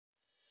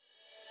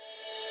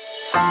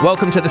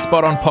Welcome to the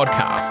Spot On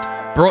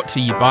podcast, brought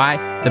to you by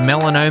the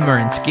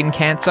Melanoma and Skin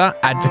Cancer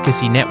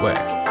Advocacy Network,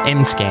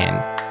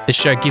 MSCAN. The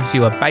show gives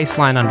you a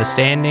baseline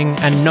understanding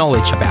and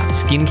knowledge about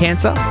skin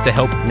cancer to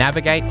help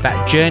navigate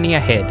that journey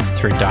ahead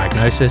through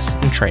diagnosis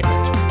and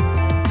treatment.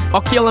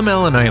 Ocular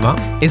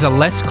melanoma is a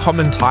less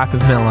common type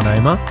of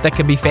melanoma that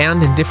can be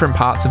found in different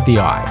parts of the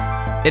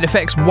eye. It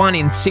affects 1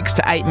 in 6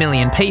 to 8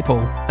 million people,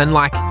 and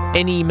like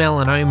any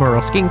melanoma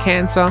or skin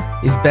cancer,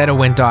 is better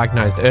when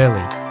diagnosed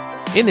early.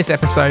 In this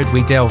episode,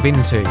 we delve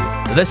into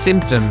the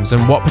symptoms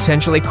and what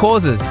potentially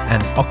causes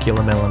an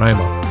ocular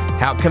melanoma,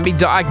 how it can be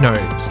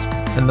diagnosed,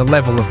 and the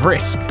level of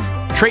risk,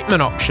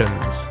 treatment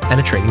options, and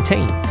a treating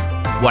team,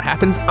 what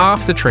happens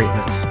after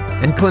treatment,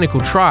 and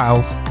clinical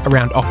trials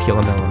around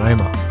ocular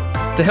melanoma.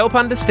 To help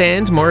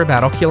understand more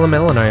about ocular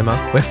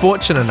melanoma, we're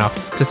fortunate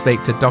enough to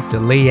speak to Dr.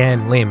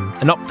 Leanne Lim,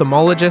 an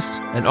ophthalmologist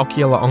and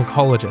ocular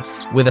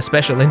oncologist with a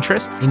special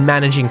interest in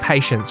managing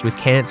patients with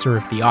cancer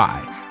of the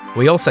eye.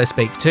 We also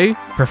speak to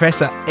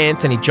Professor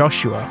Anthony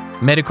Joshua,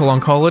 medical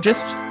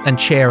oncologist and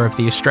chair of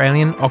the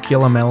Australian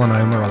Ocular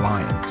Melanoma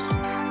Alliance.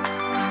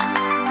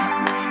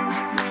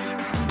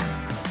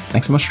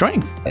 Thanks so much for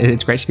joining.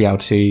 It's great to be able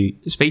to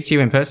speak to you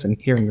in person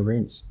here in your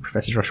rooms,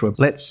 Professor Joshua.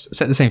 Let's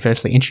set the scene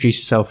firstly. Introduce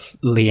yourself,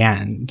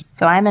 Leanne.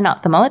 So I'm an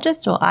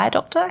ophthalmologist or eye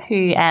doctor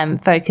who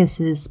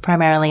focuses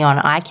primarily on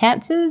eye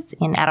cancers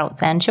in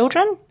adults and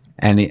children.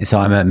 And so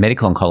I'm a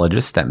medical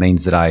oncologist. That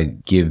means that I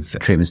give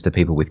treatments to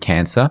people with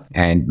cancer,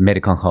 and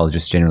medical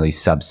oncologists generally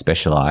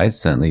subspecialise,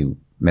 certainly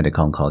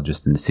medical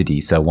oncologists in the city.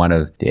 So one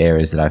of the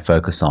areas that I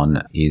focus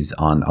on is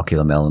on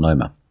ocular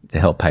melanoma, to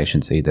help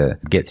patients either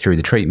get through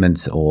the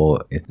treatments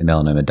or if the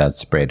melanoma does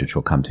spread, which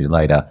we'll come to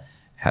later,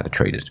 how to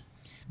treat it.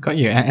 Got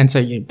you. And so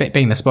you,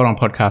 being the Spot On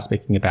podcast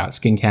speaking about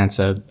skin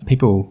cancer,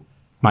 people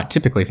might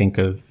typically think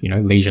of,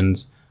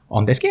 lesions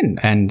on their skin,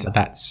 and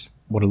that's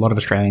what a lot of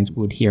Australians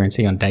would hear and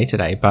see on day to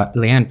day. But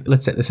Leanne,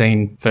 let's set the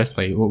scene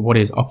firstly. What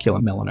is ocular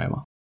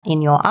melanoma?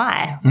 In your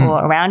eye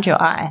or around your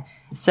eye.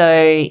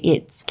 So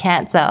it's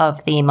cancer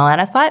of the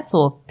melanocytes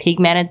or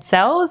pigmented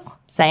cells,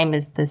 same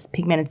as the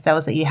pigmented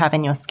cells that you have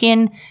in your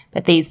skin,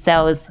 but these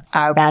cells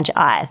are around your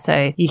eye.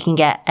 So you can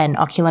get an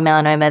ocular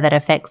melanoma that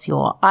affects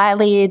your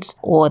eyelid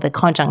or the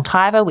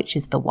conjunctiva, which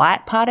is the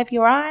white part of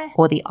your eye,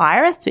 or the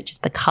iris, which is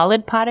the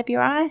coloured part of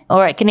your eye,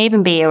 or it can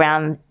even be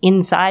around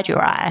inside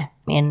your eye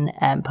in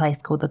a place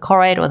called the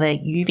choroid or the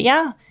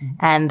uvea,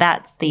 and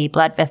that's the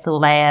blood vessel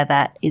layer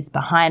that is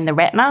behind the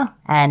retina.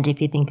 And if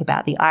you think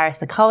about the iris,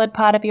 the coloured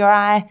part of your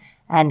eye,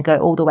 and go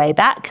all the way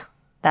back,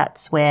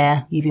 that's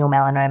where uveal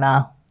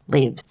melanoma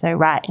lives, so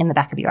right in the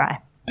back of your eye.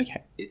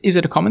 Okay. Is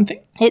it a common thing?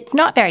 It's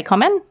not very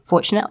common,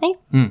 fortunately.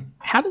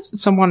 How does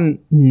someone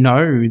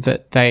know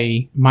that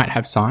they might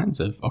have signs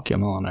of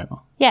ocular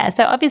melanoma? Yeah,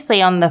 so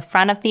obviously on the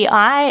front of the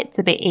eye, it's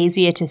a bit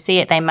easier to see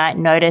it. They might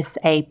notice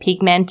a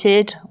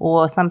pigmented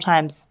or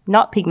sometimes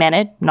not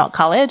pigmented, not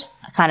coloured,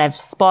 a kind of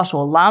spot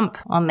or lump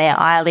on their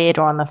eyelid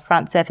or on the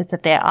front surface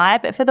of their eye.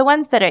 But for the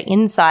ones that are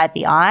inside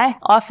the eye,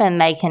 often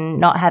they can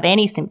not have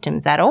any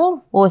symptoms at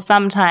all, or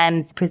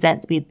sometimes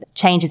presents with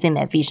changes in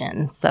their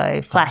vision,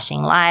 so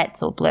flashing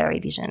lights or blurry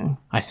vision.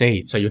 I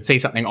see. So you'd see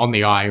something on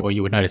the eye or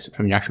you would notice it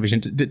from your actual vision.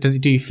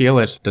 Do you feel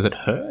it? Does it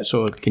hurt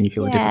or can you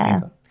feel it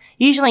differently?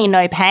 Usually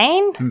no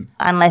pain,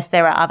 unless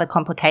there are other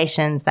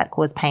complications that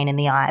cause pain in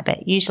the eye,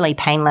 but usually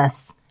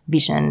painless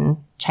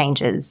vision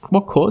changes.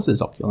 What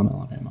causes ocular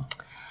melanoma?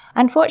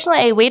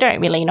 Unfortunately, we don't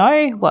really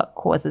know what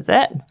causes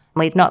it.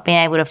 We've not been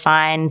able to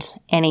find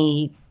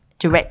any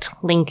direct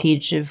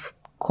linkage of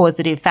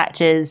causative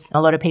factors.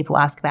 A lot of people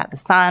ask about the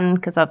sun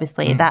because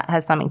obviously that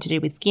has something to do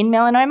with skin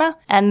melanoma,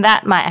 and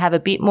that might have a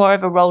bit more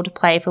of a role to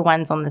play for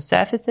ones on the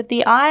surface of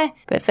the eye.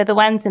 But for the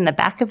ones in the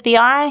back of the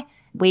eye,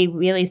 we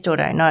really still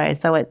don't know.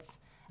 So it's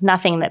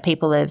nothing that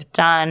people have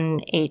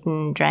done,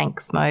 eaten, drank,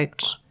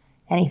 smoked,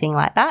 anything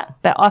like that,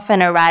 but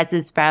often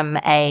arises from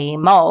a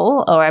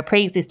mole or a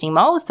pre-existing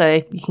mole.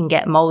 So you can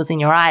get moles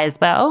in your eye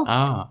as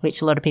well,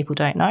 which a lot of people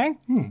don't know.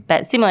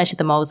 But similar to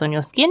the moles on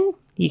your skin,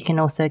 you can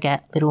also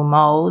get little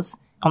moles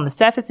on the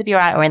surface of your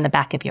eye or in the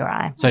back of your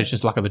eye. So it's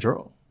just luck of the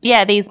draw.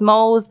 Yeah, these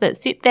moles that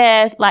sit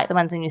there, like the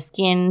ones on your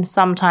skin,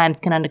 sometimes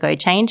can undergo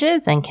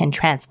changes and can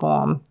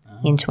transform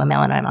into a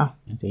melanoma.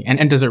 I see.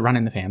 And does it run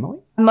in the family?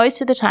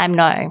 Most of the time,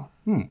 no.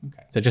 Okay.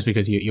 So just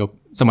because you're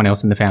someone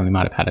else in the family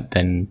might have had it,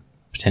 then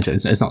potentially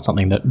it's not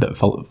something that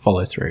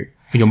follows through.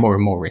 You're more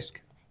and more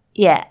risk.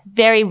 Yeah,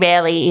 very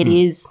rarely it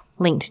is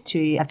linked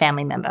to a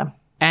family member.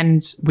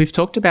 And we've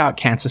talked about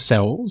cancer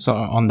cells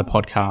on the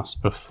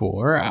podcast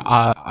before.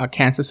 Are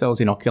cancer cells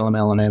in ocular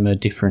melanoma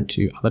different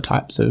to other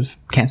types of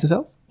cancer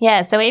cells?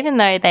 Yeah, so even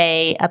though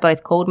they are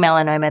both called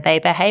melanoma, they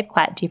behave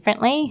quite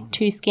differently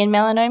to skin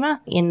melanoma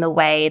in the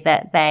way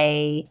that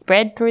they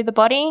spread through the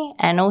body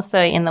and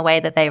also in the way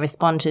that they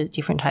respond to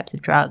different types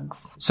of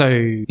drugs. So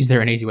is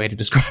there an easy way to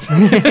describe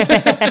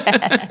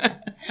it?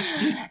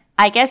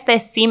 I guess they're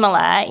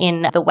similar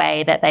in the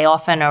way that they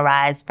often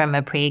arise from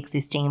a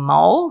pre-existing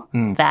mole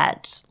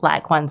that,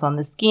 like ones on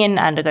the skin,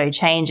 undergo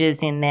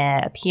changes in their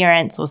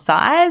appearance or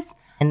size.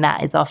 And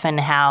that is often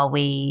how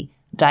we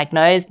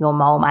diagnose, your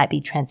mole might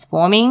be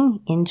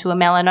transforming into a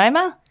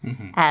melanoma.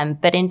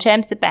 But in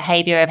terms of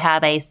behaviour of how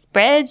they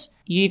spread,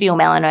 uveal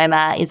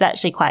melanoma is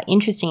actually quite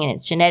interesting in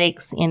its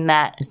genetics in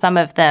that some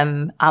of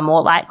them are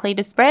more likely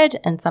to spread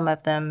and some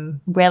of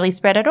them rarely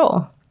spread at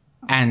all.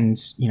 And,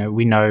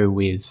 we know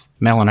with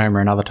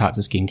melanoma and other types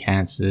of skin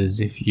cancers,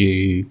 if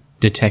you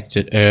detect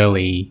it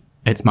early,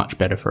 it's much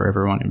better for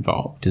everyone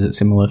involved. Is it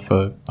similar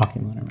for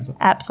ocular melanoma as well?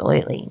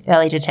 Absolutely.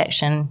 Early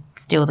detection,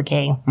 still the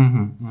key.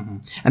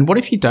 And what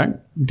if you don't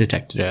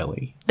detect it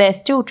early? They're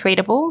still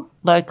treatable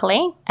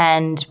locally,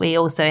 and we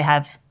also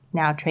have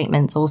now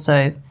treatments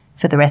also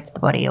for the rest of the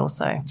body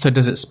also. So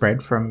does it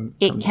spread from...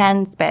 It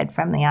can spread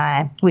from the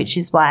eye, which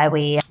is why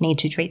we need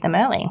to treat them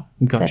early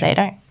so they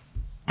don't.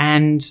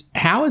 And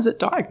how is it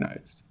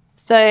diagnosed?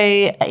 So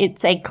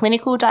it's a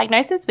clinical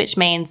diagnosis, which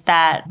means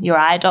that your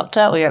eye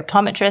doctor or your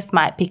optometrist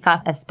might pick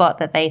up a spot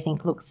that they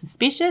think looks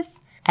suspicious,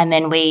 and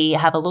then we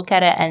have a look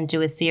at it and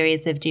do a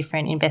series of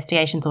different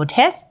investigations or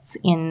tests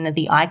in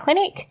the eye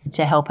clinic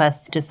to help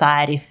us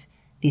decide if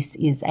this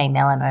is a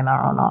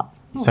melanoma or not.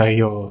 So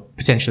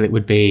it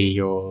would be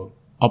your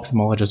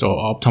ophthalmologist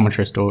or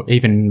optometrist or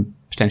even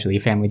potentially a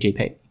family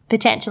GP?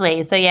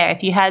 Potentially. So,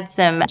 if you had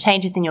some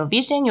changes in your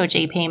vision, your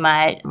GP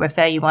might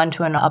refer you on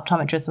to an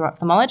optometrist or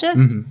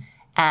ophthalmologist.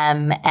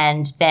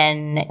 And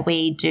then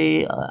we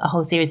do a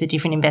whole series of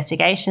different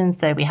investigations.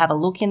 So we have a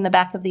look in the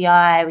back of the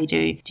eye, we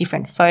do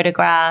different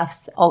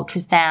photographs,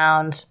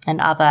 ultrasound, and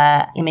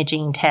other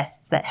imaging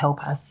tests that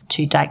help us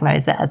to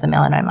diagnose it as a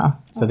melanoma.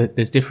 So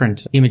there's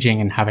different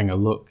imaging and having a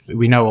look.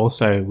 We know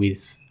also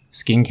with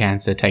skin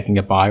cancer, taking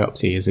a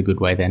biopsy is a good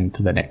way then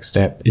for the next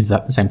step. Is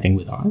that the same thing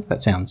with eyes? That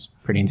sounds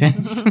pretty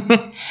intense.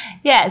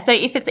 Yeah, so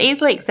if it's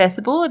easily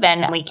accessible,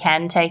 then we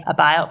can take a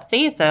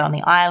biopsy. So on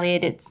the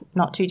eyelid, it's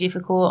not too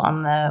difficult.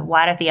 On the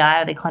white of the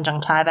eye or the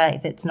conjunctiva,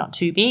 if it's not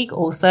too big,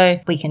 also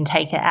we can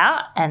take it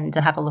out and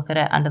have a look at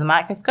it under the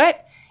microscope.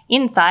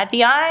 Inside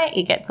the eye,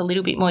 it gets a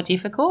little bit more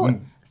difficult.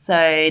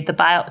 So the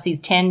biopsies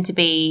tend to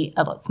be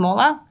a lot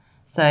smaller.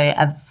 So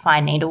a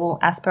fine needle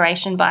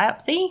aspiration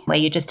biopsy where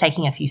you're just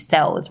taking a few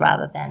cells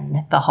rather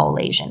than the whole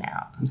lesion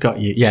out. Got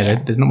you.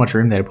 Yeah. There's not much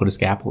room there to put a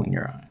scalpel in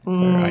your eye.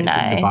 So, right, no, so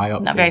the biopsy,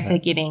 it's not very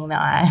forgiving, the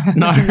eye.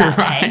 No,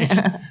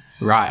 right.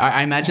 Right.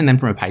 I imagine then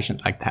from a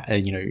patient like that,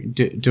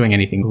 doing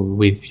anything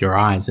with your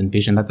eyes and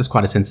vision, that's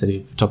quite a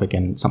sensitive topic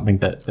and something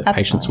that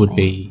patients would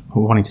be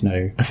wanting to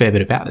know a fair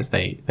bit about as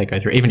they go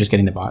through, even just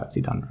getting the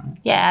biopsy done, right?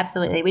 Yeah,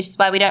 absolutely, which is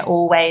why we don't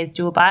always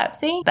do a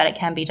biopsy, but it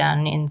can be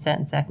done in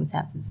certain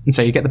circumstances. And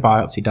so you get the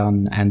biopsy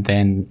done and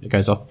then it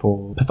goes off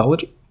for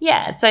pathology?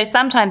 Yeah, so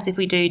sometimes if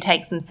we do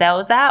take some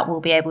cells out, we'll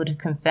be able to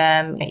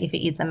confirm if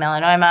it is a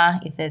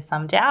melanoma, if there's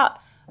some doubt,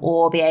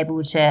 or be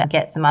able to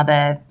get some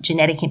other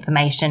genetic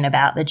information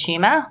about the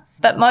tumour.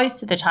 But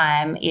most of the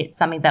time, it's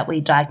something that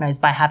we diagnose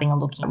by having a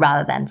look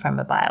rather than from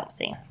a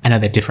biopsy. And are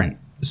there different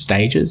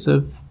stages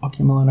of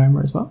ocular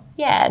melanoma as well?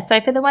 Yeah,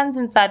 so for the ones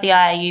inside the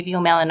eye,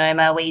 uveal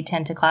melanoma, we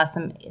tend to class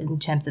them in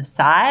terms of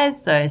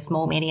size, so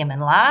small, medium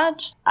and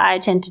large. I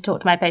tend to talk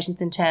to my patients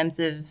in terms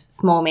of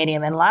small,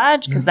 medium and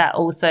large because that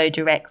also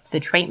directs the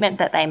treatment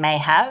that they may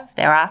have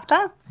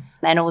thereafter,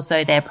 and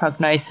also their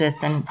prognosis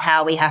and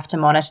how we have to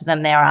monitor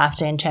them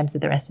thereafter in terms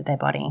of the rest of their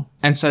body.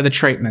 And so the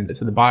treatment,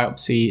 so the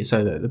biopsy,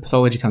 so the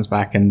pathology comes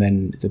back and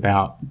then it's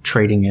about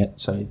treating it.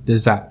 So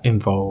does that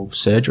involve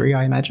surgery,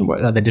 I imagine? What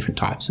are the different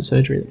types of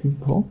surgery that can be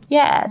performed?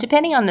 Yeah,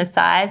 depending on the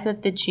size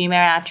of the tumour,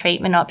 our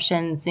treatment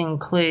options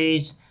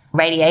include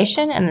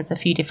radiation, and there's a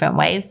few different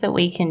ways that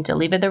we can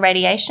deliver the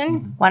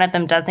radiation. One of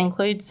them does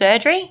include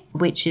surgery,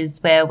 which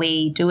is where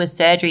we do a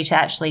surgery to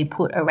actually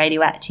put a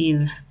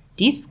radioactive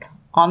disc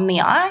on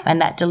the eye, and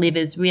that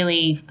delivers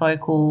really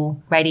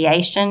focal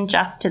radiation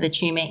just to the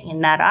tumour in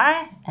that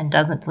eye and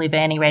doesn't deliver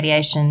any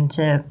radiation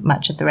to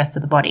much of the rest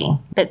of the body.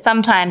 But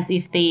sometimes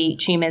if the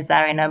tumours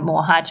are in a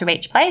more hard to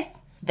reach place,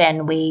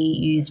 then we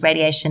use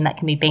radiation that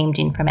can be beamed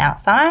in from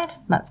outside.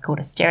 That's called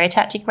a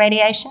stereotactic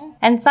radiation.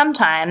 And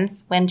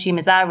sometimes when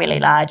tumours are really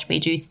large, we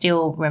do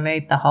still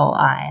remove the whole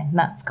eye.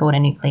 That's called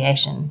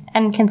enucleation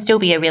and can still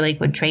be a really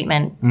good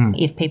treatment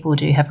if people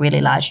do have really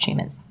large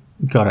tumours.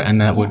 Got it. And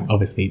that would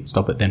obviously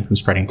stop it then from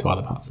spreading to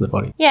other parts of the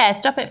body. Yeah,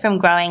 stop it from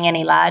growing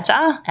any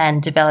larger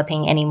and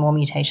developing any more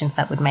mutations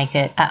that would make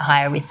it at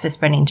higher risk for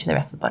spreading to the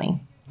rest of the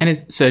body. And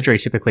is surgery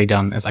typically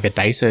done as like a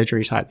day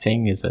surgery type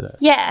thing? Is it?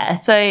 Yeah,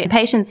 so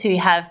patients who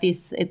have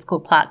this, it's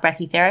called plaque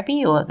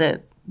brachytherapy or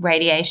the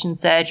radiation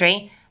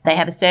surgery, they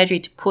have a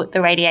surgery to put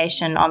the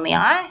radiation on the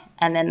eye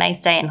and then they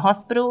stay in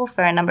hospital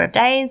for a number of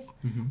days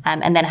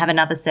and then have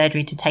another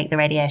surgery to take the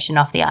radiation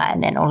off the eye,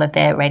 and then all of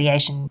their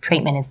radiation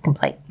treatment is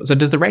complete. So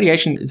does the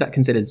radiation, is that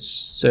considered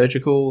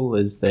surgical?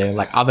 Is there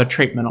like other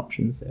treatment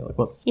options there? Like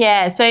what's...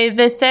 Yeah, so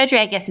the surgery,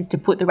 I guess, is to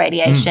put the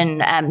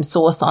radiation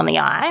source on the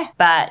eye,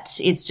 but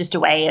it's just a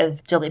way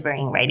of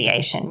delivering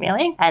radiation,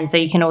 really. And so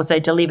you can also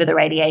deliver the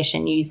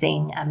radiation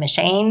using a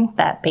machine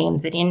that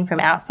beams it in from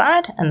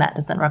outside, and that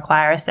doesn't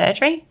require a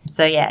surgery.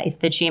 So yeah, if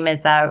the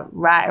tumours are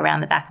right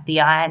around the back of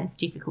the eye and it's it's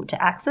difficult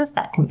to access,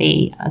 that can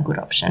be a good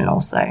option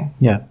also.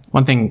 Yeah.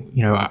 One thing,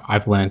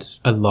 I've learnt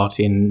a lot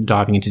in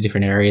diving into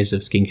different areas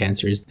of skin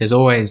cancer is there's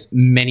always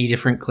many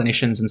different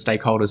clinicians and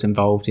stakeholders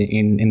involved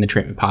in the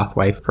treatment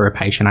pathway for a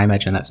patient. I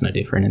imagine that's no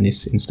different in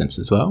this instance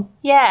as well.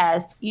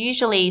 Yes.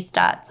 Usually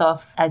starts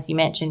off, as you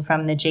mentioned,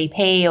 from the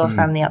GP or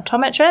from the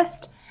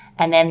optometrist.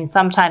 And then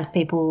sometimes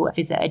people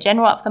visit a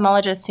general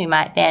ophthalmologist who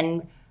might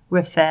then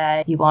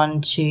refer you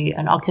on to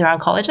an ocular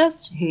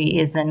oncologist, who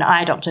is an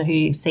eye doctor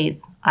who sees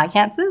eye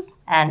cancers.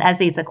 And as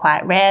these are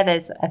quite rare,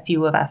 there's a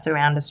few of us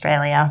around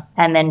Australia.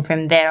 And then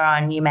from there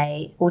on, you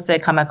may also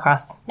come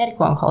across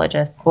medical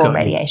oncologists or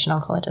radiation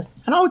oncologists.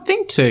 And I would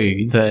think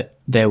too that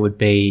there would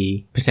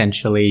be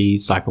potentially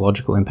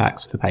psychological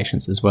impacts for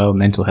patients as well,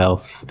 mental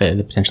health, that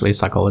potentially a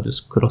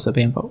psychologist could also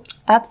be involved.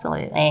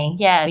 Absolutely.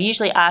 Yeah.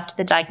 Usually after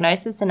the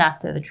diagnosis and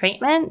after the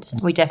treatment,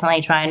 we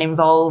definitely try and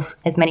involve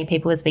as many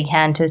people as we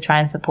can to try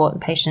and support the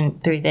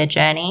patient through their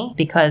journey,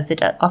 because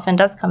it often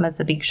does come as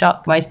a big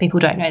shock. Most people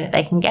don't know that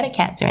they can get a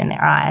cancer in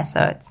their eye,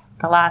 so it's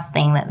the last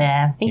thing that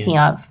they're thinking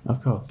of.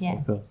 Of course.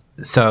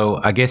 So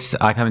I guess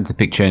I come into the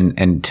picture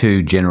in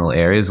two general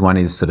areas. One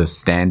is sort of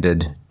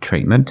standard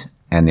treatment,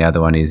 and the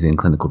other one is in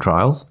clinical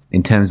trials.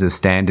 In terms of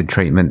standard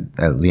treatment,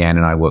 Leanne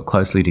and I work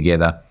closely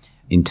together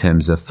in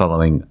terms of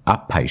following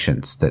up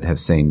patients that have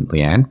seen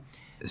Leanne.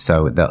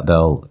 So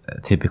they'll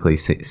typically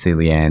see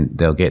Leanne,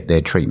 they'll get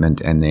their treatment,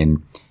 and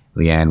then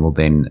Leanne will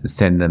then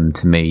send them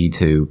to me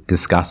to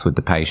discuss with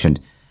the patient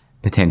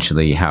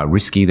potentially how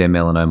risky their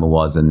melanoma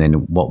was, and then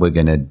what we're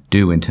going to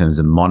do in terms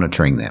of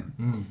monitoring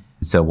them.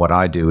 So what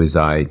I do is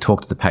I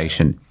talk to the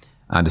patient,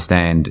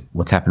 understand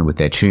what's happened with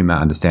their tumour,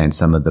 understand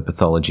some of the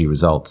pathology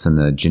results and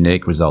the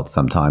genetic results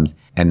sometimes,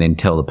 and then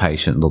tell the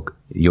patient, look,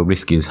 your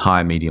risk is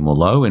high, medium or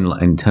low. And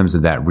in terms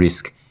of that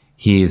risk,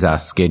 here's our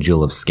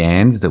schedule of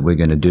scans that we're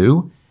going to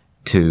do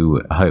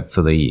to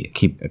hopefully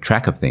keep a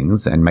track of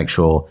things and make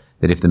sure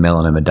that if the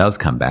melanoma does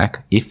come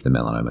back,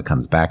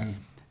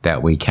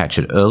 that we catch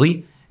it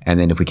early. And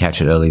then if we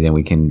catch it early, then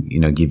we can,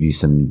 give you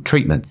some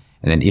treatment.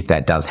 And then if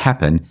that does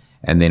happen,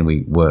 and then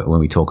when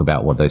we talk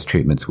about what those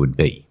treatments would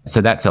be. So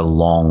that's a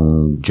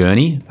long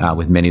journey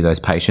with many of those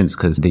patients,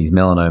 because these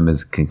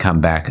melanomas can come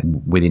back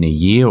within a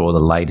year, or the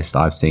latest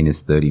I've seen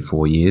is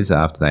 34 years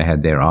after they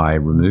had their eye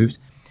removed.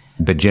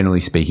 But generally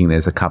speaking,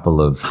 there's a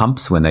couple of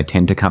humps when they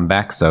tend to come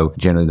back. So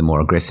generally the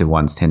more aggressive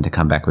ones tend to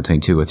come back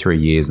between 2 or 3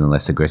 years, and the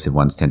less aggressive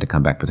ones tend to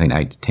come back between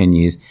 8 to 10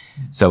 years.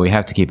 So we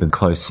have to keep a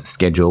close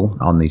schedule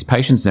on these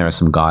patients. There are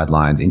some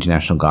guidelines,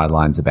 international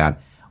guidelines about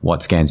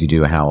what scans you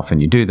do and how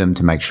often you do them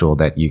to make sure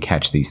that you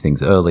catch these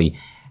things early.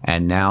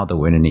 And now that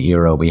we're in an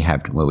era we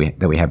have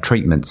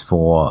treatments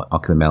for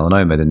ocular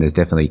melanoma, then there's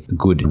definitely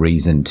good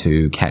reason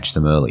to catch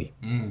them early.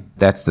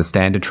 That's the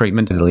standard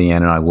treatment that Leanne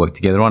and I work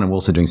together on, and we're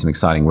also doing some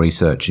exciting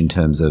research in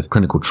terms of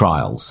clinical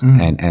trials.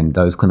 And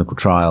those clinical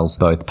trials,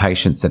 both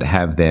patients that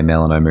have their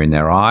melanoma in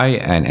their eye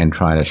and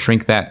trying to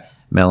shrink that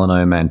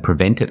melanoma and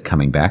prevent it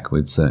coming back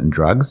with certain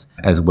drugs,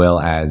 as well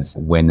as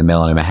when the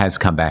melanoma has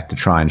come back to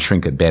try and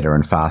shrink it better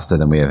and faster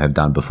than we have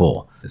done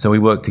before. So we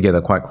work together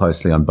quite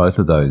closely on both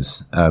of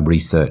those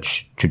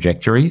research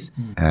trajectories,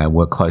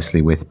 work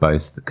closely with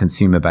both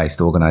consumer-based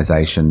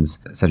organisations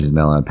such as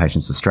Melanoma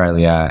Patients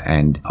Australia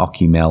and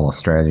OcuMel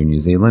Australia and New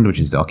Zealand,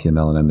 which is the ocular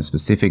melanoma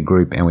specific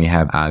group, and we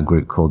have a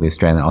group called the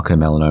Australian Ocular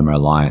Melanoma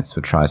Alliance,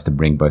 which tries to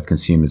bring both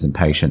consumers and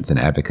patients and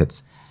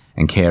advocates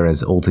and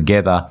carers all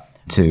together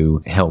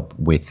to help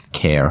with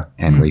care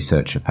and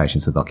research of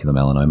patients with ocular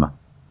melanoma.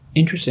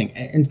 Interesting.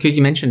 And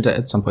you mentioned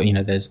at some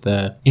point, there's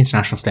the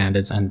international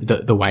standards and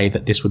the way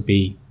that this would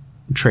be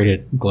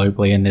treated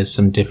globally, and there's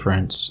some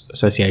different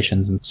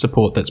associations and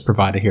support that's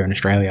provided here in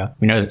Australia.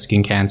 We know that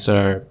skin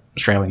cancer,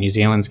 Australia and New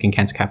Zealand, skin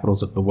cancer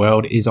capitals of the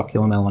world. Is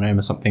ocular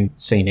melanoma something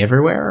seen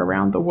everywhere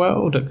around the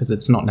world? Because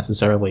it's not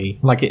necessarily,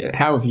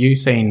 how have you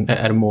seen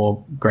at a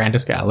more grander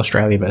scale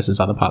Australia versus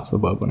other parts of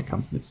the world when it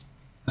comes to this?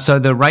 So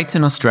the rates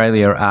in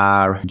Australia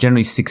are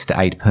generally 6 to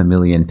 8 per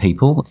million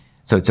people.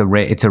 So it's a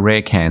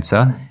rare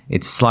cancer.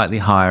 It's slightly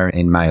higher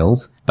in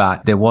males,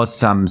 but there was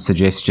some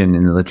suggestion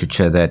in the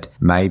literature that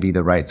maybe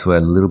the rates were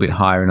a little bit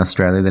higher in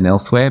Australia than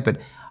elsewhere, but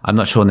I'm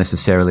not sure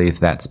necessarily if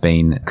that's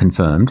been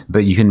confirmed.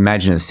 But you can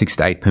imagine that 6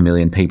 to 8 per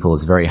million people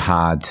is very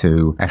hard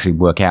to actually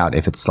work out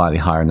if it's slightly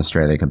higher in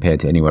Australia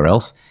compared to anywhere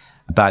else.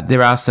 But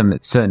there are some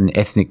certain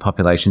ethnic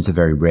populations that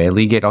very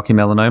rarely get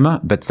ocular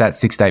melanoma, but that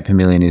 6 to 8 per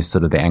million is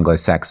sort of the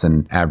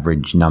Anglo-Saxon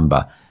average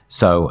number.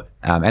 So,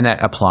 and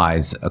that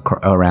applies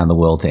around the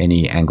world to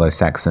any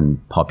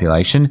Anglo-Saxon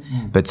population,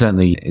 but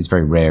certainly it's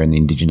very rare in the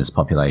Indigenous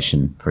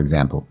population, for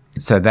example.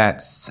 So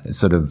that's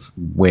sort of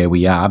where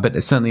we are.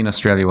 But certainly in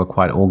Australia, we're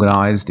quite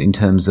organised in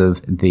terms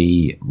of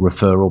the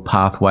referral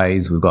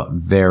pathways. We've got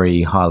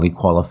very highly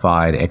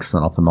qualified,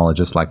 excellent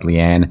ophthalmologists like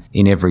Leanne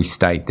in every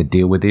state that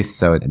deal with this.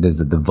 So there's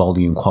the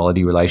volume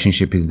quality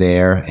relationship is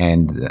there,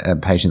 and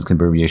patients can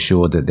be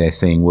reassured that they're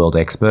seeing world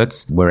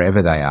experts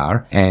wherever they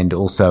are. And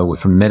also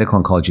from a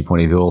medical oncology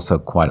point of view, also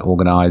quite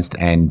organised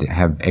and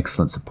have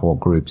excellent support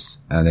groups.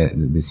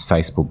 This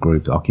Facebook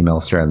group, OcuMel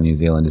Australia and New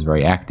Zealand, is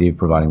very active,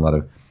 providing a lot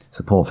of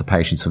support for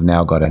patients. We've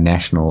now got a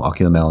national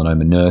ocular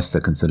melanoma nurse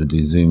that can sort of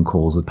do Zoom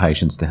calls with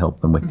patients to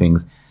help them with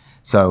things.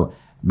 So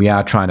we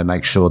are trying to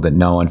make sure that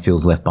no one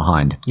feels left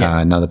behind. Yes.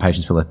 None of the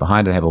patients feel left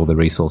behind. They have all the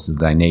resources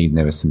they need. And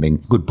there have been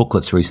good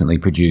booklets recently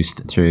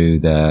produced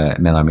through the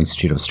Melanoma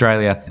Institute of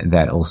Australia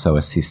that also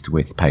assist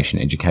with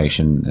patient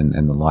education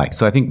and the like.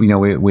 So I think,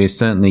 we're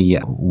certainly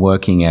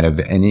working at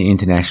an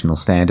international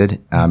standard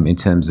in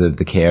terms of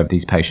the care that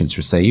these patients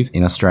receive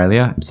in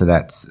Australia. So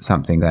that's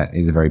something that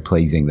is very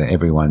pleasing, that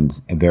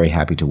everyone's very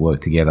happy to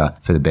work together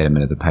for the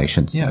betterment of the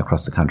patients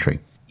across the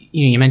country.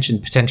 You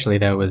mentioned potentially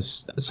there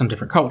was some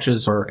different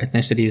cultures or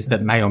ethnicities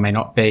that may or may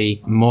not be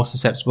more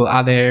susceptible.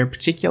 Are there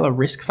particular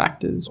risk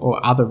factors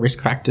or other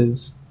risk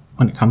factors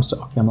when it comes to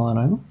ocular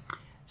melanoma?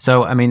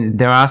 So,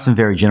 there are some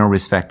very general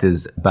risk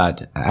factors,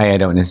 but I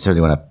don't necessarily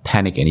want to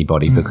panic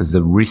anybody because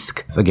the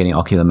risk for getting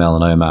ocular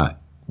melanoma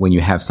when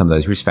you have some of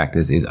those risk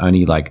factors is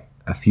only like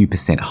a few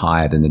 %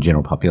 higher than the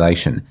general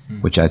population,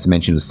 which, as I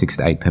mentioned, was 6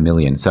 to 8 per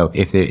million. So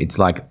if it's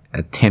like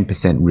a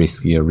 10%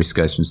 risk, your risk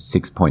goes from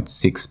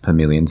 6.6 per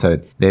million. So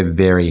they're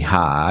very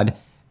hard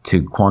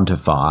to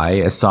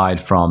quantify aside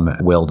from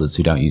welders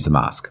who don't use a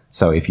mask.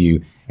 So if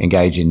you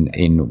engage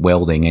in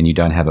welding and you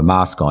don't have a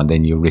mask on,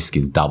 then your risk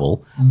is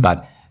double.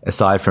 But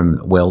aside from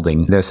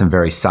welding, there are some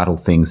very subtle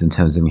things in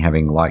terms of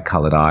having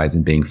light-coloured eyes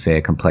and being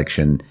fair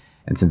complexion,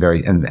 and some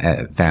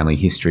family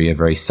history are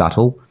very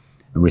subtle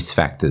risk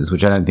factors,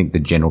 which I don't think the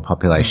general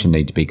population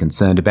need to be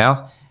concerned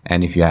about.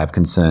 And if you have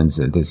concerns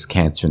that there's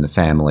cancer in the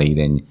family,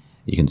 then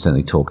you can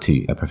certainly talk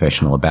to a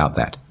professional about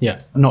that. Yeah,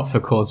 not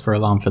for cause for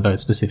alarm for those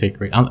specific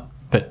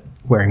but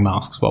wearing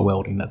masks while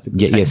welding, that's a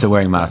good so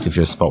wearing masks if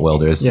you're a spot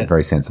welder is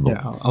very sensible.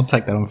 Yeah, I'll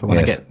take that on for when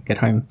I get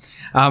home.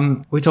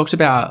 We talked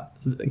about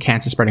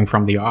cancer spreading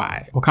from the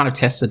eye. What kind of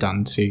tests are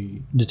done to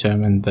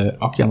determine that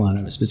ocular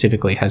melanoma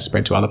specifically has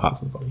spread to other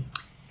parts of the body?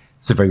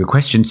 It's a very good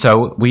question.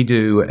 So we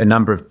do a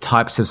number of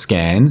types of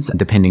scans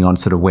depending on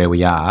sort of where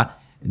we are.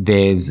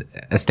 There's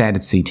a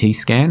standard CT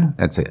scan.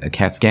 That's a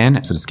CAT scan,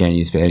 sort of scan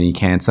used for any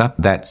cancer.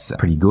 That's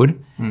pretty good.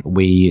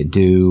 We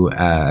do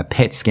a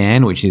PET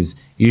scan, which is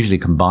usually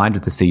combined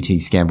with the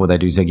CT scan. What they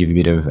do is they give you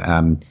a bit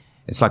of,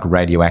 it's like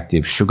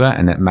radioactive sugar,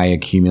 and that may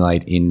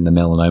accumulate in the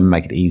melanoma,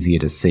 make it easier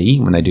to see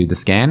when they do the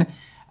scan.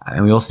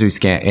 And we also do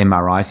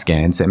MRI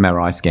scans. So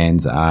MRI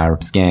scans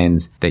are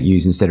scans that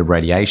use, instead of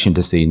radiation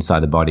to see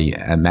inside the body,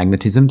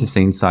 magnetism to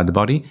see inside the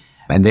body.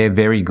 And they're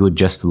very good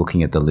just for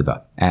looking at the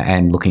liver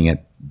and looking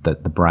at the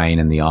brain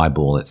and the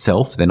eyeball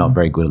itself. They're not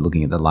very good at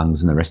looking at the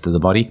lungs and the rest of the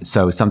body.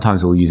 So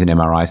sometimes we'll use an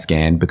MRI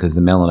scan because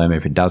the melanoma,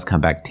 if it does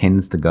come back,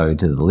 tends to go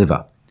to the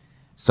liver.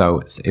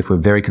 So if we're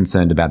very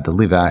concerned about the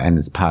liver, and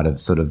it's part of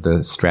sort of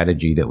the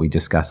strategy that we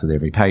discuss with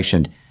every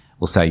patient,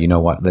 we'll say, you know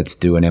what, let's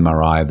do an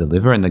MRI of the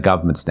liver. And the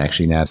government's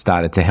actually now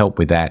started to help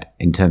with that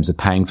in terms of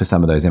paying for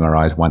some of those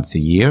MRIs once a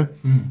year.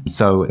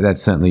 So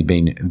that's certainly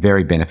been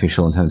very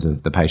beneficial in terms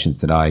of the patients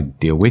that I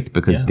deal with,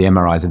 because the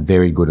MRIs are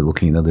very good at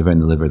looking at the liver,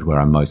 and the liver is where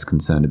I'm most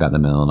concerned about the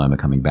melanoma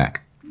coming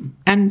back.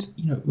 And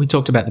we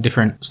talked about the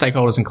different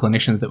stakeholders and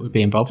clinicians that would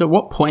be involved. At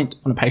what point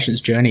on a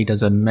patient's journey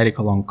does a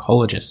medical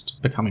oncologist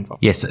become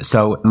involved? Yes.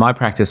 So my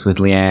practice with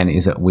Leanne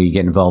is that we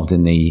get involved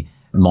in the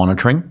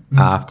monitoring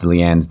after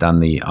Leanne's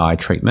done the eye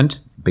treatment,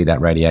 be that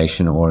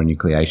radiation or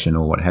enucleation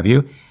or what have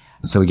you.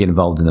 So we get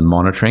involved in the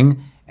monitoring,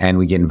 and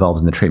we get involved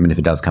in the treatment if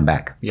it does come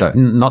back. So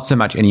not so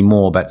much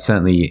anymore, but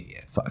certainly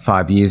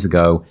 5 years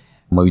ago,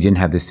 when we didn't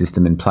have this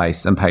system in place,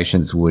 some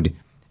patients would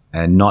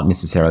not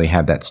necessarily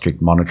have that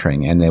strict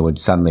monitoring, and they would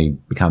suddenly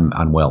become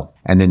unwell.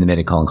 And then the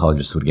medical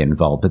oncologist would get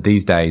involved. But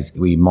these days,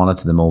 we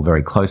monitor them all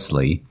very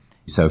closely.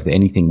 So if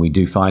we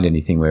do find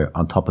anything, we're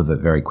on top of it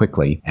very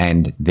quickly,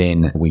 and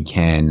then we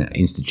can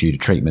institute a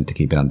treatment to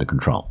keep it under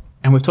control.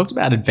 And we've talked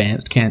about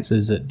advanced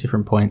cancers at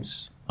different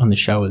points on the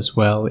show as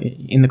well.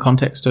 In the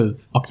context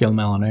of ocular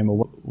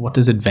melanoma, what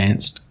does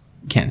advanced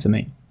cancer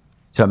mean?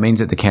 So it means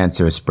that the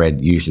cancer is spread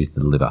usually to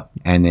the liver.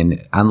 And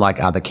then, unlike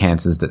other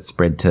cancers that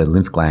spread to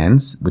lymph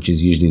glands, which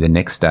is usually the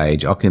next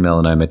stage, ocular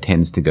melanoma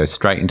tends to go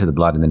straight into the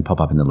blood and then pop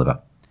up in the liver.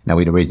 Now,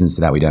 the reasons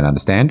for that we don't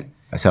understand.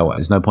 So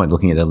there's no point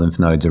looking at the lymph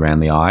nodes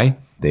around the eye.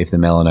 If the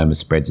melanoma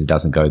spreads, it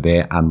doesn't go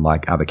there.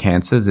 Unlike other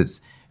cancers,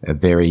 it's a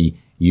very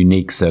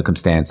unique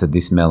circumstance that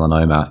this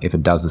melanoma, if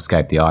it does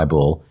escape the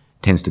eyeball,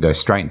 tends to go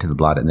straight into the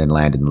blood and then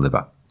land in the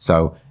liver.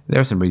 So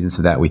there are some reasons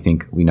for that we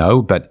think we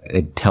know, but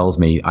it tells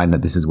me I know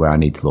this is where I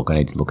need to look. I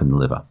need to look in the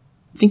liver.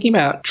 Thinking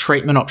about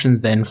treatment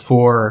options then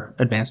for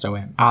advanced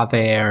OM, are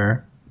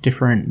there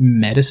different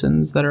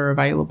medicines that are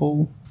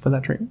available for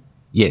that treatment?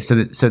 Yeah,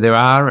 so there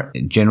are,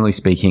 generally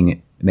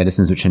speaking,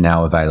 medicines which are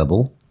now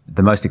available.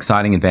 The most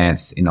exciting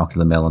advance in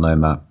ocular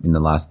melanoma in the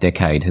last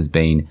decade has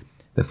been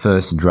the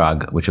first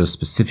drug which was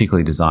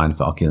specifically designed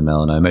for ocular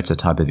melanoma. It's a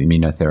type of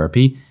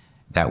immunotherapy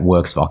that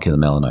works for ocular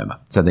melanoma.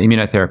 So the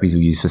immunotherapies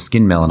we use for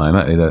skin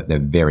melanoma, they're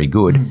very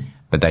good,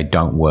 but they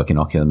don't work in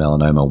ocular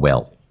melanoma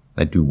well.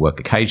 They do work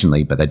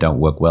occasionally, but they don't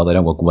work well. They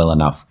don't work well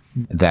enough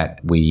that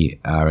we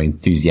are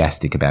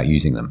enthusiastic about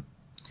using them.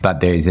 But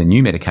there is a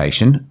new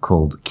medication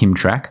called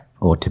Kimtrak,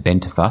 or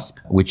tebentafusp,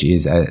 which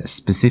is a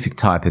specific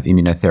type of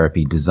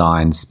immunotherapy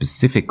designed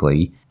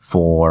specifically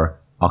for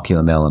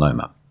ocular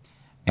melanoma.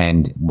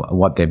 And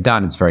what they've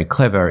done, it's very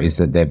clever, is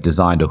that they've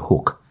designed a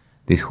hook.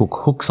 This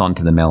hook hooks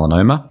onto the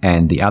melanoma,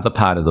 and the other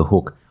part of the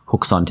hook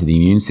hooks onto the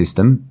immune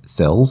system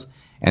cells.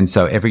 And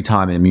so every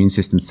time an immune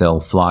system cell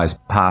flies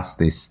past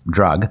this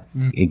drug,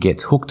 it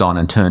gets hooked on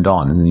and turned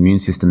on, and the immune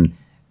system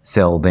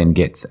cell then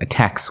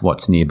attacks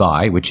what's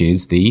nearby, which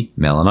is the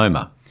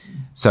melanoma.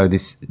 So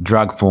this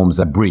drug forms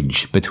a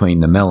bridge between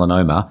the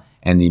melanoma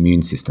and the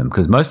immune system,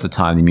 because most of the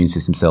time the immune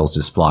system cells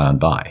just fly on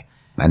by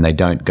and they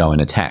don't go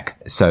and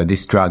attack. So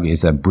this drug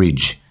is a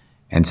bridge.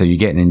 And so you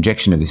get an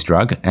injection of this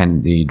drug,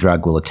 and the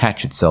drug will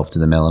attach itself to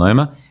the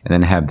melanoma and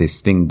then have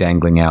this thing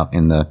dangling out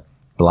in the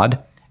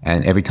blood.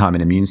 And every time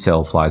an immune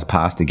cell flies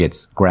past, it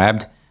gets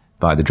grabbed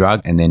by the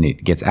drug, and then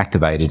it gets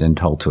activated and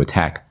told to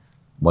attack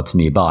what's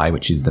nearby,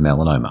 which is the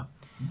melanoma.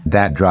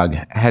 That drug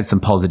has some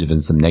positives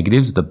and some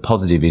negatives. The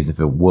positive is if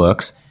it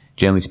works,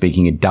 generally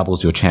speaking, it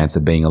doubles your chance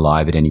of being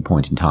alive at any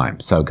point in time.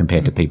 So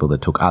compared to people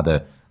that took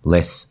other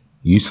less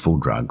useful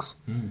drugs.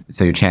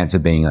 So your chance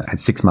of being at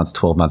 6 months,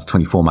 12 months,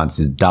 24 months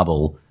is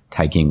double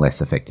taking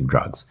less effective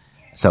drugs.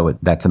 So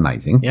that's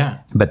amazing. Yeah.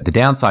 But the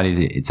downside is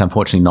it's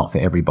unfortunately not for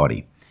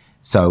everybody.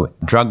 So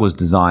drug was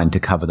designed to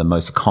cover the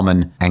most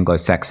common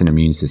Anglo-Saxon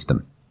immune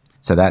system.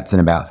 So that's in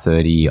about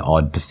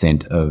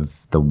 30% of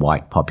the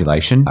white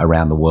population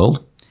around the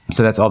world.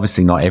 So that's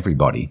obviously not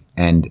everybody.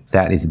 And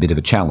that is a bit of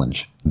a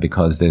challenge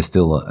because there's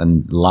still a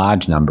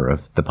large number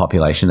of the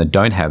population that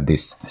don't have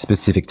this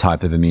specific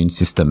type of immune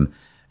system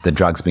the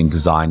drug's been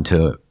designed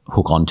to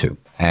hook onto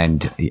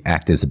and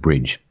act as a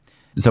bridge.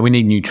 So we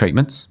need new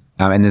treatments.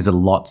 And there's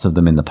lots of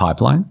them in the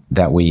pipeline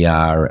that we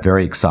are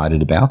very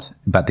excited about.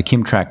 But the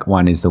Kimtrack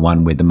one is the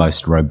one with the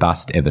most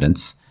robust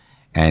evidence.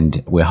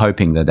 And we're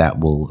hoping that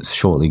will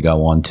shortly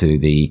go on to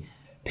the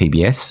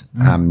PBS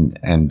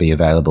and be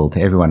available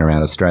to everyone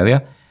around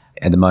Australia.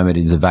 At the moment,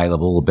 it is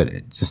available,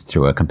 but just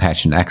through a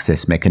compassionate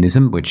access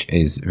mechanism, which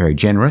is very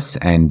generous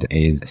and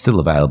is still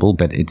available,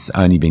 but it's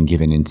only been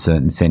given in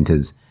certain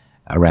centres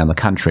around the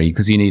country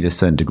because you need a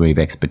certain degree of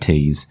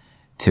expertise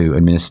to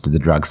administer the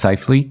drug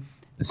safely.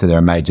 So there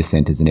are major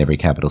centres in every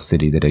capital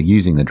city that are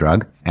using the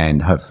drug,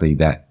 and hopefully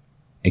that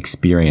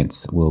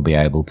experience will be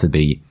able to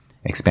be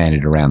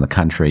expanded around the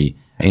country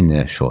in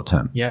the short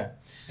term. Yeah.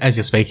 As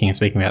you're speaking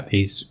about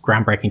these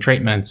groundbreaking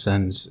treatments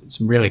and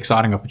some really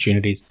exciting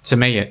opportunities, to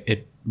me,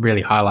 it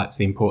really highlights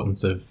the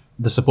importance of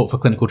the support for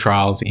clinical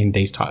trials in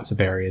these types of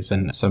areas.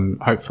 And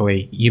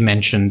hopefully you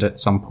mentioned at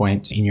some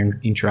point in your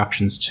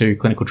introductions to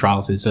clinical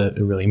trials is a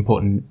really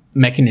important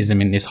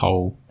mechanism in this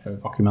whole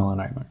of ocular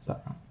melanoma. Is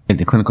that right?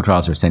 The clinical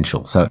trials are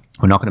essential. So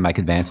we're not going to make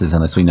advances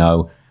unless we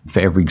know for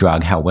every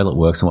drug how well it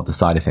works and what the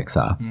side effects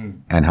are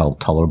and how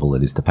tolerable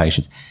it is to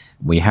patients.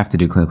 We have to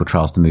do clinical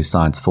trials to move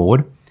science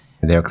forward.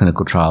 There are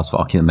clinical trials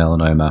for ocular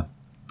melanoma,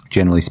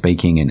 generally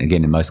speaking, and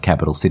again, in most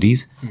capital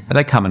cities.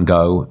 They come and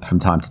go from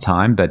time to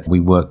time, but we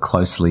work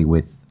closely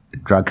with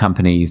drug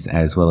companies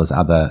as well as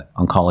other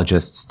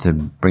oncologists to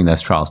bring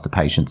those trials to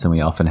patients. And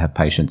we often have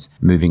patients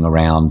moving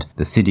around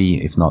the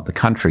city, if not the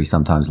country,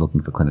 sometimes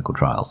looking for clinical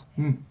trials.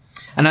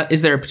 And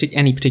is there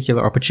any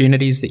particular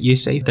opportunities that you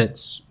see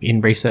that's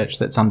in research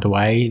that's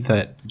underway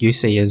that you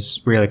see as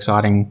real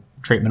exciting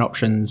treatment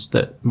options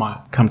that might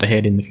come to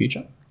head in the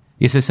future?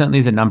 Yes, there certainly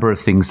is a number of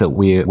things that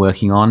we're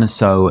working on.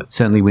 So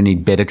certainly we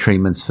need better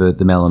treatments for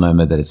the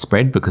melanoma that is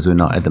spread because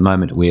at the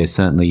moment, we're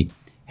certainly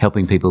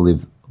helping people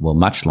live,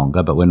 much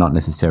longer, but we're not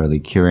necessarily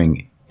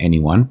curing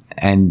anyone.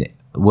 And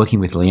working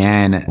with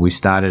Leanne, we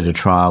started a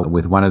trial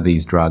with one of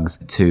these drugs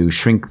to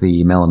shrink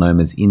the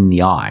melanomas in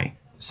the eye.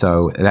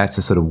 So that's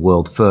a sort of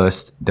world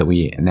first that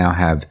we now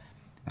have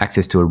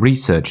access to a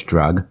research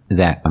drug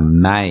that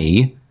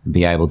may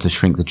be able to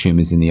shrink the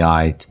tumours in the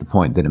eye to the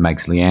point that it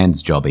makes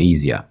Leanne's job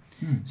easier.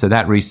 So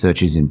that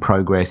research is in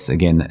progress.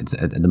 Again,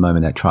 at the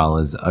moment, that trial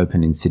is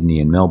open in Sydney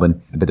and Melbourne,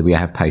 but we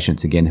have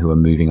patients, again, who are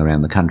moving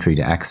around the country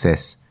to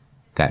access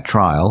that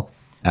trial.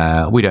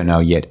 We don't know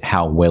yet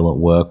how well it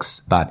works,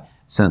 but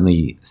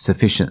certainly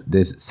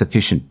there's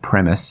sufficient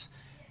premise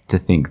to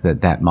think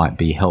that might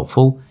be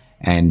helpful.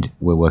 And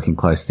we're working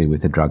closely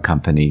with a drug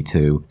company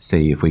to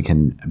see if we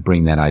can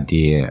bring that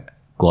idea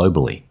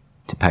globally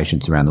to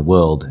patients around the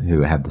world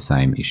who have the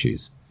same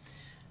issues.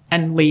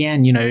 And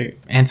Leanne,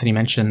 Anthony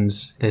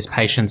mentioned there's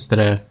patients that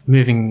are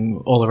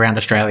moving all around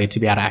Australia to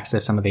be able to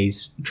access some of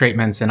these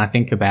treatments. And I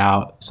think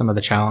about some of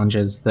the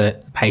challenges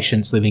that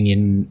patients living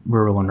in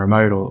rural and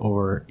remote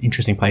or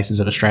interesting places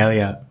of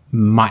Australia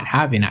might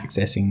have in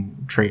accessing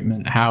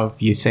treatment. How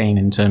have you seen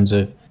in terms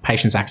of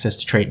patients' access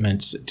to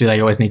treatment? Do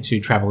they always need to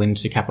travel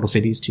into capital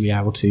cities to be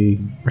able to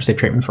receive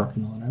treatment for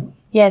ocular melanoma?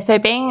 Yeah, so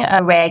being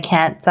a rare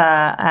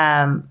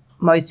cancer,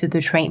 most of the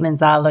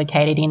treatments are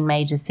located in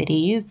major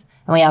cities.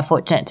 And we are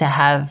fortunate to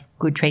have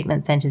good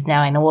treatment centres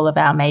now in all of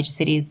our major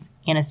cities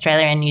in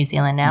Australia and New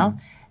Zealand now.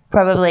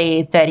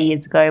 Probably 30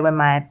 years ago when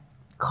my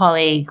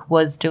colleague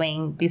was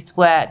doing this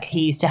work,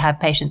 he used to have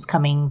patients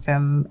coming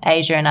from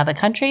Asia and other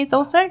countries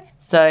also.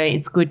 So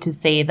it's good to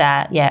see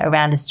that,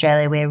 around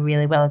Australia, we're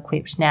really well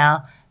equipped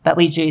now. But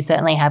we do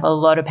certainly have a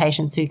lot of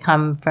patients who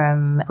come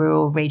from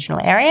rural regional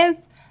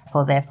areas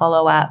for their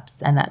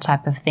follow-ups and that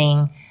type of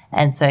thing.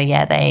 And so,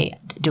 they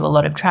do a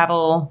lot of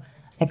travel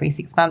every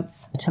 6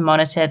 months to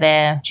monitor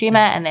their tumour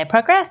and their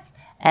progress.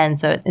 And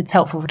so it's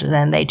helpful to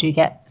them. They do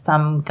get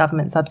some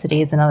government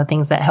subsidies and other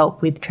things that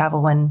help with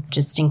travel and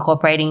just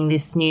incorporating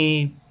this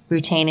new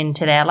routine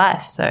into their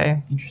life.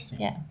 So, interesting.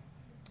 Yeah.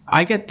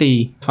 I get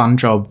the fun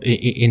job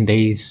in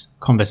these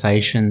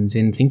conversations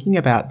in thinking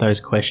about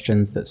those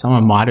questions that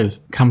someone might have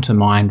come to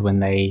mind when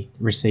they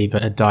receive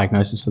a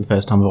diagnosis for the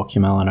first time of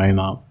ocular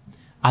melanoma.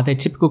 Are there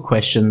typical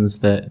questions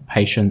that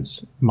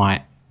patients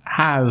might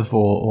have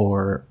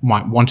or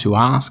might want to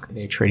ask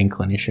their treating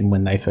clinician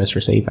when they first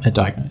receive a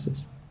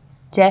diagnosis?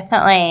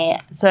 Definitely.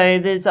 So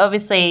there's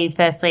obviously,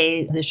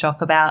 firstly, the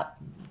shock about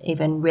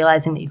even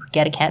realising that you could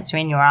get a cancer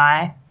in your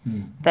eye.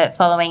 But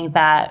following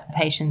that,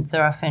 patients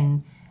are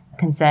often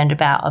concerned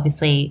about,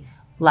 obviously,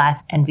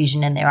 life and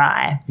vision in their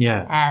eye.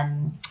 Yeah.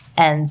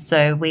 And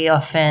so we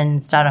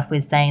often start off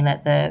with saying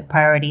that the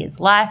priority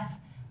is life.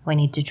 We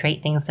need to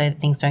treat things so that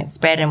things don't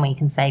spread and we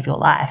can save your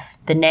life.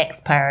 The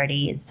next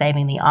priority is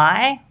saving the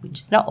eye, which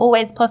is not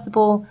always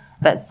possible,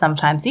 but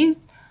sometimes is.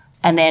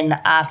 And then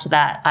after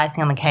that,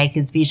 icing on the cake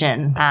is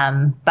vision.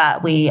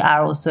 But we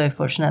are also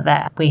fortunate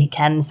that we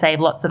can save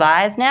lots of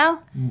eyes now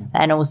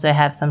and also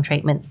have some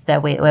treatments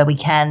that where we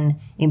can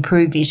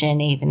improve vision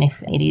even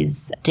if it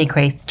is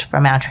decreased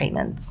from our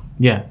treatments.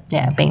 Yeah.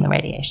 Yeah, being the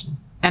radiation.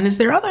 And is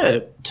there other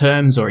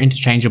terms or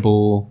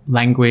interchangeable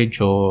language,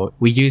 or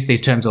we use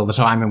these terms all the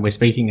time when we're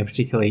speaking,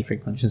 particularly for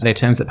clinicians? Are there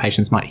terms that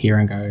patients might hear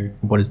and go,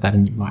 what is that?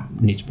 And you might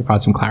need to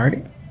provide some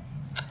clarity?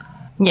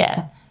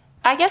 Yeah.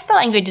 I guess the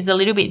language is a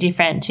little bit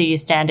different to your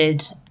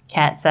standard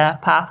cancer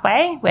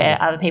pathway, where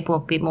other people are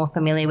a bit more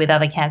familiar with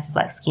other cancers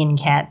like skin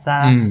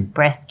cancer,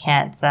 breast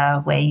cancer,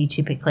 where you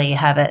typically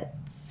have it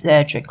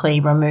surgically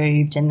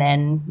removed and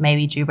then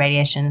maybe do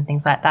radiation and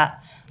things like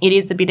that. It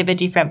is a bit of a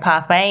different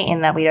pathway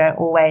in that we don't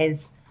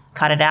always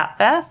cut it out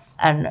first,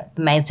 and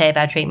the mainstay of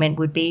our treatment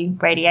would be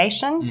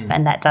radiation,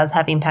 and that does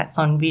have impacts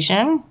on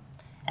vision.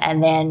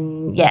 And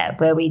then,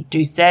 where we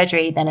do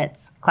surgery, then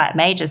it's quite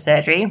major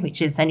surgery,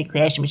 which is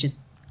enucleation, which is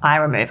eye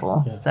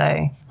removal. Yeah.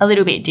 So a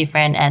little bit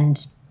different, and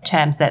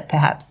terms that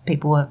perhaps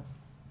people are,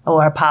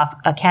 or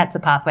a cancer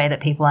pathway that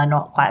people are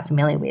not quite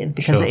familiar with,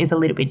 because it is a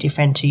little bit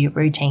different to your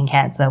routine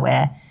cancer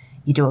where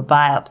you do a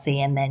biopsy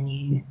and then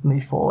you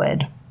move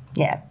forward.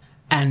 Yeah.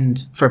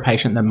 And for a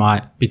patient that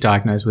might be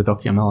diagnosed with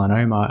ocular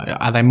melanoma,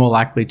 are they more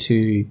likely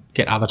to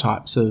get other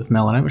types of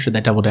melanoma? Should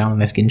they double down on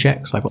their skin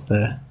checks? Like, what's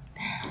the...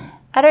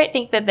 I don't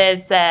think that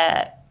there's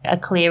a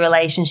clear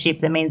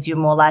relationship that means you're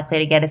more likely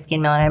to get a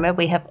skin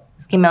melanoma.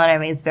 Skin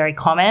melanoma is very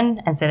common,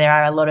 and so there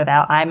are a lot of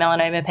our eye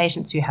melanoma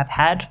patients who have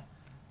had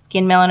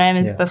skin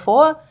melanomas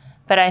before.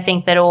 But I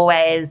think that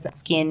always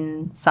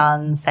skin,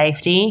 sun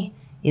safety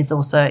is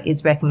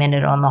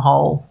recommended on the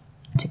whole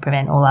to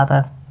prevent all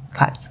other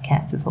types of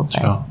cancers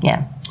also. Sure.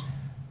 Yeah.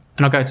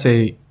 And I'll go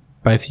to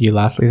both of you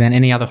lastly then.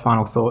 Any other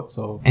final thoughts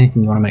or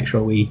anything you want to make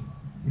sure we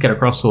get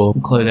across or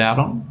close out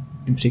on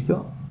in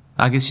particular?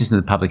 I guess just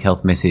the public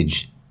health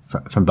message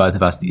from both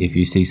of us, if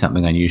you see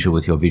something unusual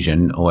with your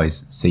vision,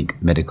 always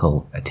seek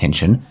medical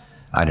attention.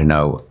 I don't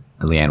know,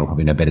 Leanne will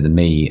probably know better than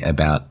me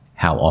about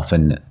how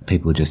often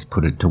people just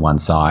put it to one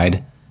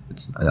side.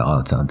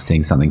 I'm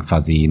seeing something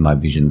fuzzy, my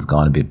vision's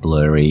gone a bit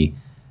blurry.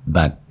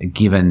 But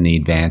given the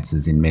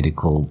advances in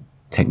medical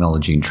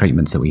technology and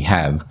treatments that we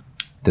have,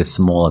 the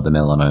smaller the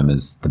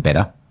melanomas, the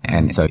better.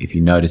 And so if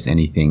you notice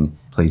anything,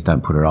 please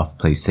don't put it off.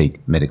 Please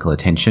seek medical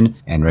attention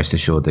and rest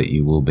assured that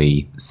you will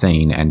be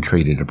seen and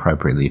treated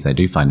appropriately if they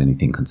do find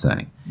anything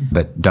concerning.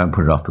 But don't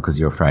put it off because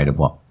you're afraid of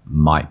what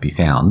might be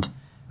found.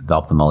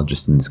 The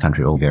ophthalmologists in this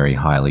country are all very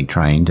highly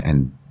trained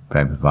and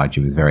they provide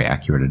you with very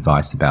accurate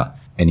advice about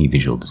any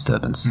visual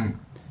disturbance.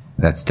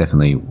 That's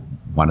definitely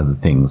one of the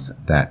things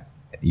that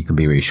you can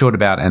be reassured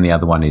about. And the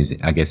other one is,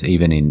 I guess,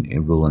 even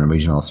in rural and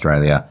regional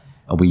Australia,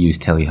 we use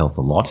telehealth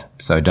a lot.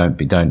 So don't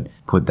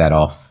put that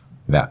off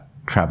about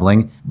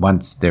travelling.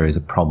 Once there is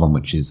a problem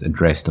which is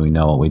addressed and we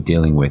know what we're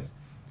dealing with,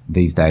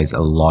 these days a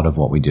lot of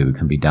what we do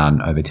can be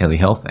done over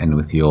telehealth and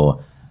with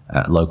your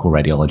local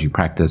radiology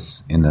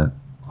practice in the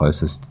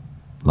closest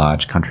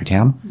large country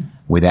town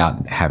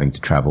without having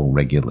to travel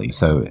regularly.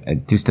 So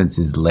distance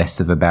is less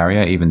of a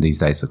barrier even these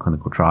days for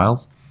clinical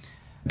trials.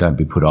 Don't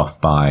be put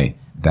off by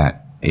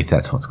that if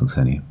that's what's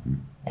concerning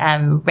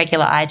you.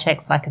 Regular eye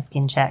checks like a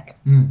skin check.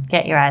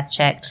 Get your eyes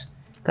checked.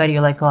 Go to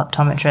your local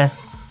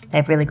optometrist. They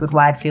have really good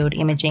wide field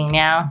imaging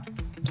now.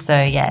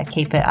 So,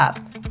 keep it up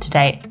to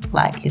date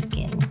like your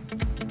skin.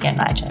 Get an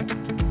eye check.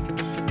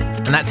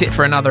 And that's it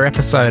for another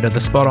episode of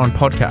the Spot On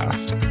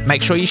podcast.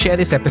 Make sure you share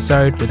this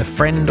episode with a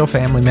friend or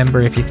family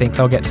member if you think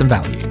they'll get some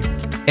value.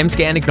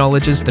 MScan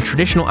acknowledges the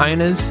traditional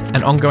owners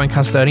and ongoing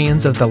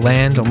custodians of the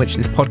land on which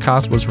this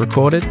podcast was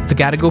recorded, the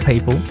Gadigal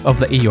people of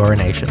the Eora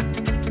Nation.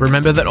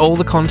 Remember that all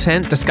the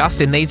content discussed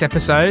in these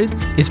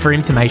episodes is for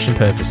information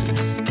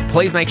purposes.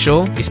 Please make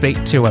sure you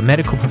speak to a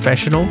medical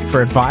professional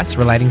for advice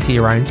relating to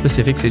your own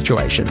specific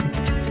situation.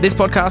 This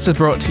podcast is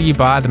brought to you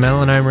by the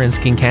Melanoma and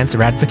Skin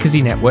Cancer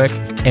Advocacy Network,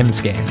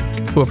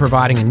 MSCAN, who are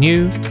providing a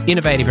new,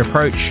 innovative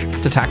approach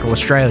to tackle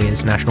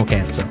Australia's national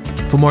cancer.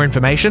 For more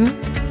information,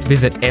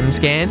 visit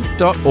mscan.org.au.